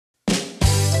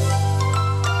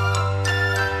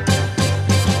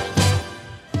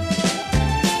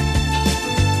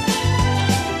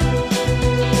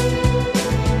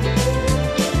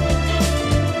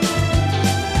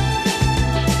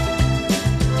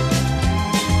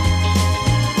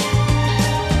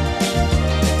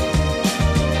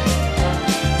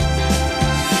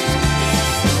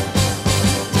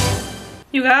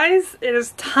guys, it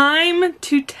is time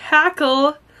to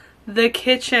tackle the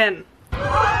kitchen.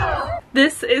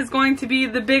 This is going to be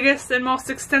the biggest and most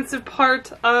extensive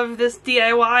part of this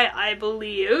DIY, I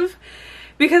believe,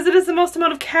 because it is the most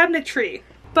amount of cabinetry.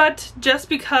 But just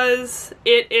because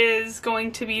it is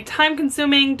going to be time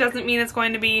consuming doesn't mean it's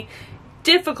going to be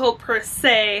difficult per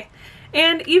se.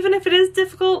 And even if it is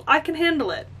difficult, I can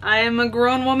handle it. I am a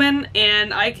grown woman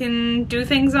and I can do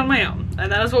things on my own. And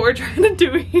that is what we're trying to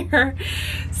do here.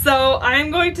 So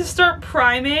I'm going to start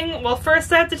priming. Well,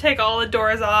 first I have to take all the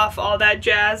doors off, all that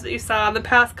jazz that you saw in the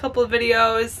past couple of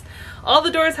videos. All the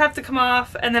doors have to come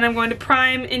off, and then I'm going to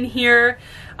prime in here.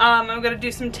 I'm going to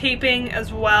do some taping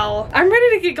as well. I'm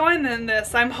ready to get going in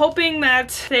this. I'm hoping that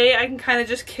today I can kind of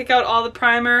just kick out all the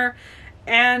primer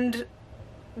and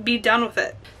be done with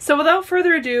it. So without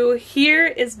further ado, here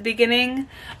is the beginning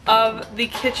of the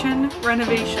kitchen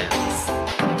renovations.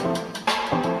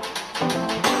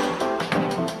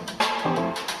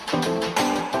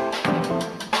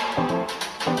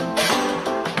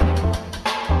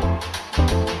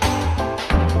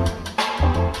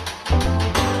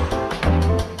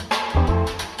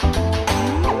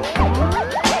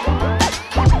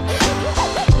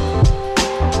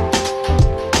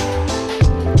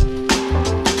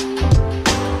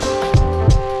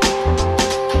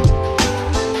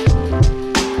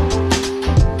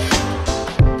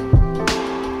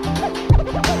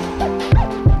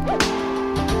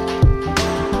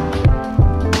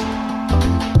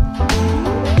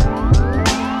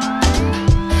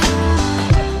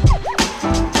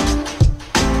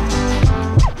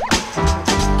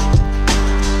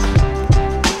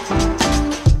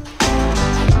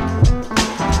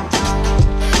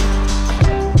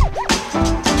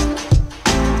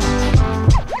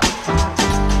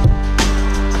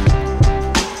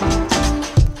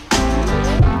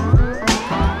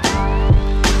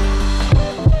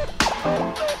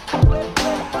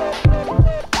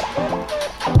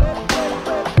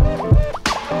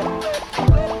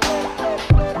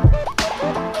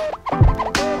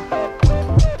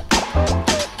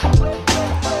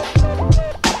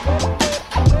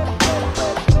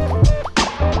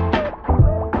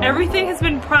 Everything has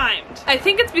been primed. I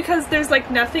think it's because there's like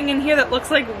nothing in here that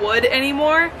looks like wood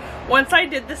anymore. Once I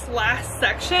did this last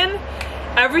section,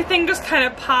 everything just kind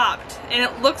of popped and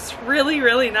it looks really,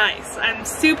 really nice. I'm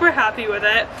super happy with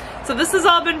it. So this has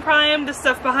all been primed. The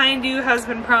stuff behind you has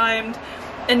been primed.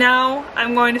 And now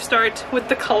I'm going to start with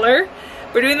the color.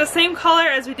 We're doing the same color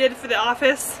as we did for the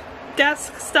office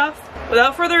desk stuff.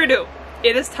 Without further ado,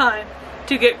 it is time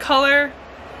to get color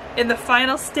in the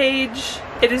final stage.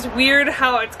 It is weird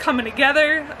how it's coming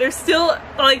together. There's still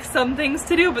like some things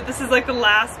to do, but this is like the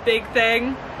last big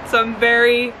thing. So I'm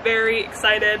very, very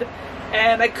excited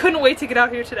and I couldn't wait to get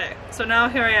out here today. So now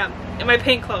here I am in my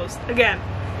paint clothes. Again,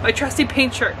 my trusty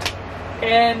paint shirt.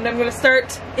 And I'm gonna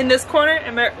start in this corner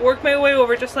and work my way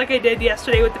over just like I did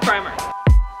yesterday with the primer.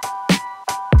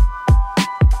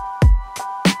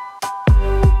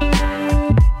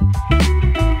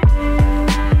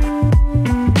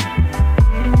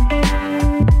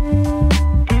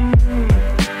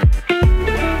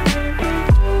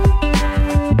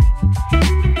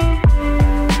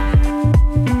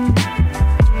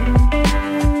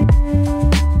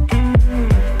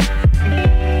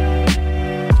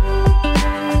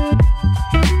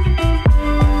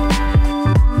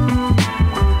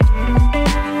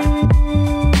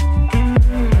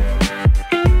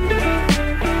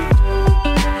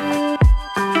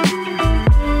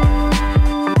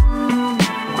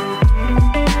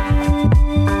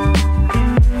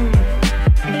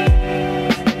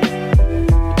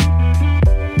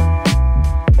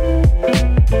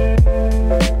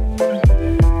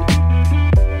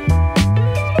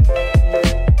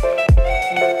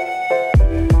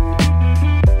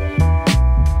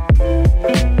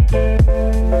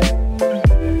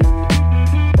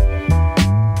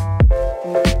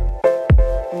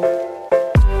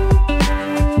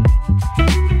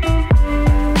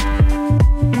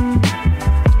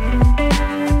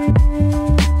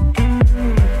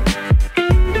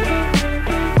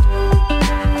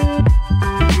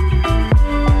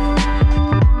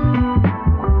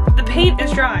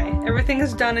 Everything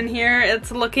is done in here.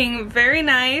 It's looking very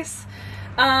nice.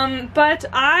 But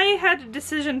I had a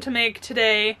decision to make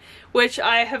today, which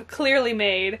I have clearly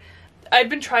made. I've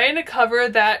been trying to cover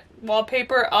that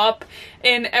wallpaper up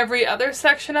in every other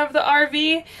section of the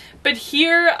RV, but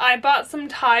here I bought some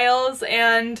tiles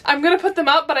and I'm gonna put them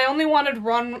up, but I only wanted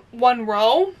one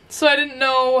row, so I didn't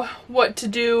know what to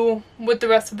do with the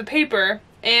rest of the paper.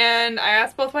 And I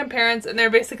asked both my parents and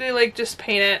they're basically like, just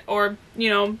paint it or, you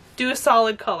know, do a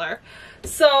solid color.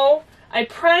 So I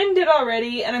primed it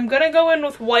already, and I'm gonna go in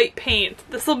with white paint.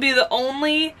 This will be the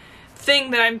only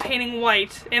thing that I'm painting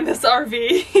white in this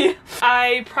RV.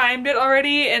 I primed it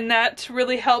already, and that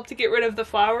really helped to get rid of the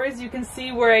flowers. You can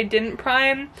see where I didn't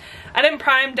prime. I didn't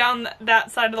prime down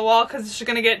that side of the wall because it's just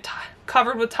gonna get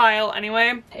covered with tile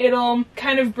anyway. It'll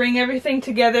kind of bring everything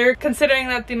together, considering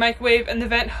that the microwave and the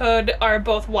vent hood are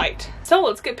both white. So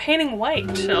let's get painting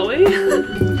white, shall we?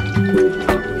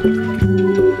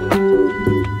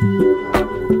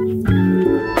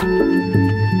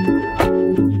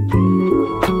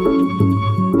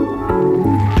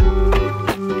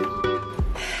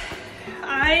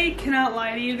 I cannot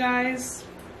lie to you guys.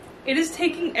 It is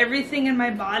taking everything in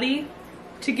my body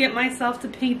to get myself to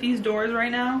paint these doors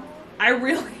right now. I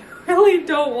really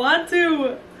don't want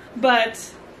to.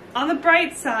 But on the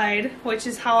bright side, which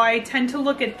is how I tend to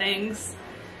look at things,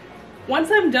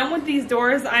 once I'm done with these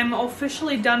doors, I'm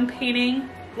officially done painting,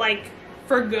 like,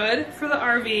 for good for the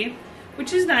RV,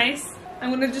 which is nice. I'm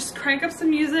gonna just crank up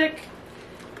some music,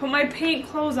 put my paint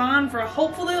clothes on for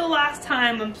hopefully the last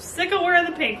time. I'm sick of wearing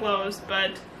the paint clothes,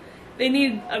 but they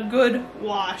need a good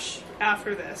wash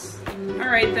after this.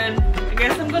 Alright then, I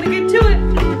guess I'm gonna get to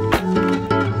it.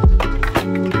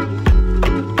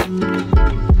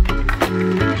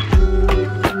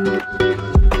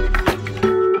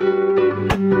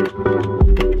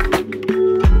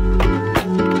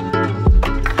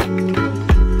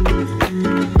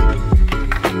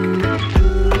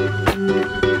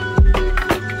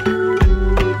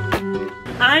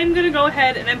 I'm gonna go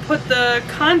ahead and put the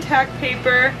contact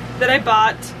paper that I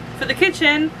bought for the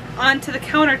kitchen onto the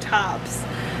countertops.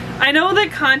 I know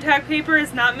that contact paper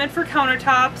is not meant for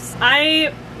countertops.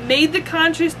 I made the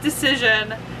conscious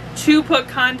decision to put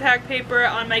contact paper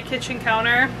on my kitchen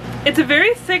counter. It's a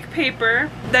very thick paper.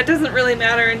 That doesn't really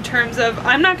matter in terms of,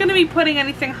 I'm not gonna be putting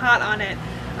anything hot on it.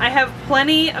 I have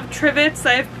plenty of trivets.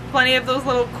 I have plenty of those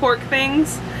little cork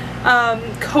things,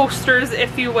 coasters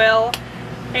if you will.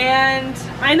 And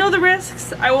I know the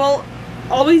risks. I will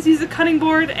always use a cutting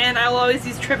board, and I will always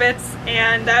use trivets,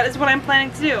 and that is what I'm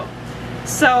planning to do.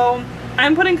 So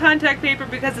I'm putting contact paper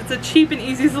because it's a cheap and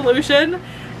easy solution,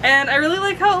 and I really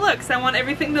like how it looks. I want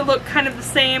everything to look kind of the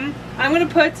same. I'm going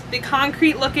to put the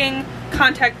concrete looking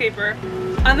contact paper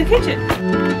on the kitchen.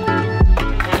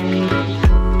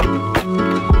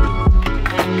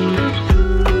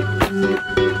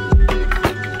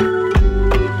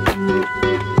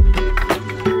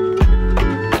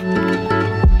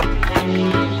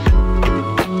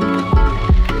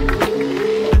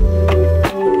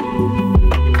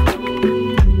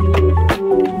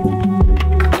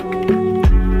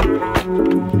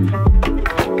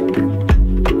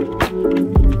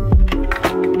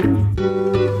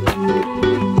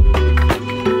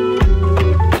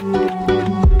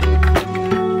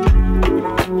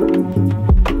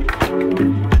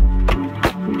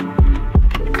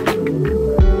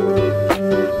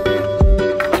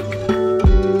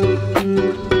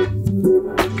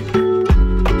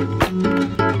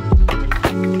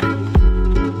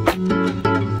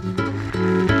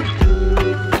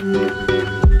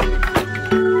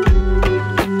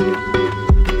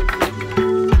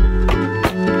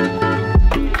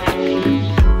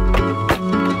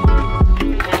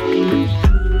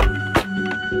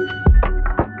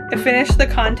 Finish the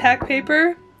contact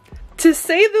paper. To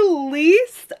say the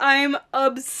least, I'm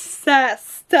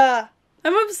obsessed. I'm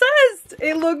obsessed.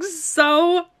 It looks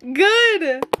so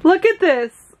good. Look at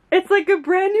this. It's like a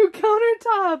brand new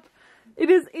countertop.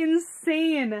 It is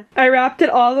insane. I wrapped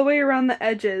it all the way around the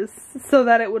edges so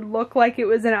that it would look like it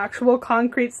was an actual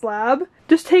concrete slab.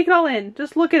 Just take it all in.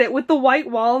 Just look at it with the white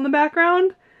wall in the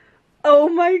background. Oh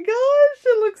my gosh,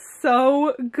 it looks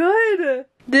so good.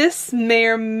 This may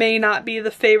or may not be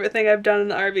the favorite thing I've done in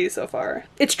the RV so far.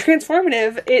 It's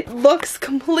transformative. It looks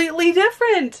completely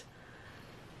different.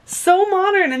 So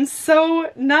modern and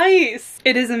so nice.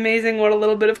 It is amazing what a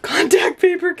little bit of contact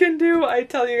paper can do. I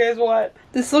tell you guys what.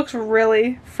 This looks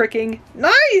really freaking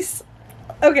nice.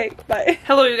 Okay, bye.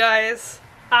 Hello you guys.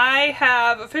 I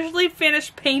have officially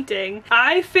finished painting.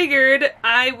 I figured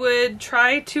I would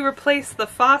try to replace the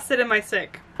faucet in my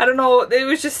sink. I don't know, it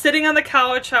was just sitting on the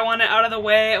couch. I want it out of the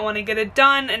way. I want to get it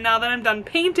done, and now that I'm done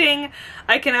painting,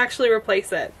 I can actually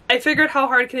replace it. I figured, how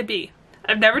hard can it be?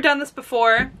 I've never done this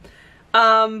before,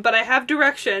 but I have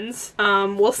directions.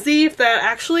 We'll see if that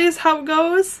actually is how it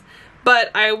goes, but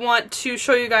I want to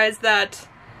show you guys that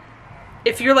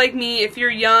if you're like me, if you're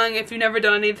young, if you've never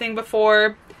done anything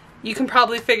before, you can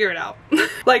probably figure it out.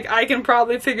 Like, I can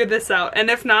probably figure this out, and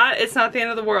if not, it's not the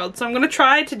end of the world. So I'm gonna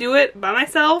try to do it by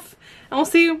myself, and we'll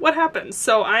see what happens.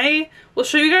 So I will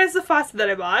show you guys the faucet that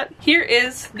I bought. Here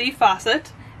is the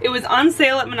faucet, It was on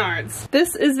sale at Menards.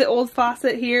 This is the old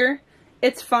faucet here.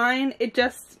 It's fine, it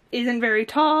just isn't very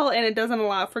tall and it doesn't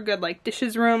allow for good like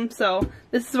dishes room, so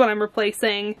this is what I'm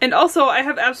replacing. And also I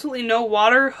have absolutely no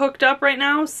water hooked up right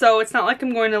now, so it's not like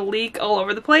I'm going to leak all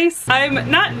over the place. I'm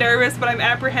not nervous, but I'm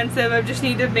apprehensive. I just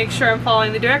need to make sure I'm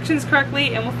following the directions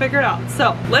correctly and we'll figure it out.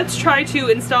 So let's try to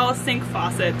install a sink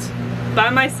faucet by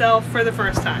myself for the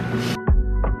first time.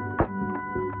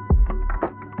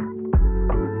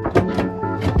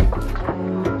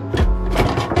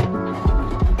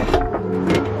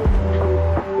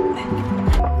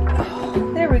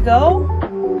 There we go.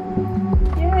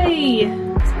 Yay!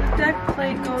 So the deck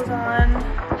plate goes on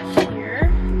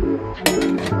here.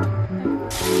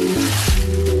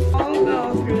 I'll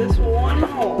go through this one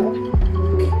hole.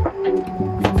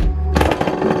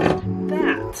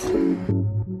 That.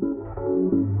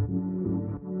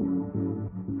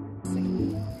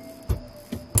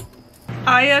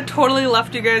 I totally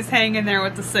left you guys hanging there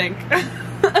with the sink.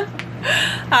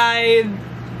 I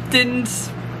didn't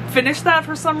finish that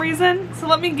for some reason, so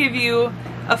let me give you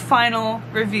a final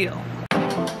reveal.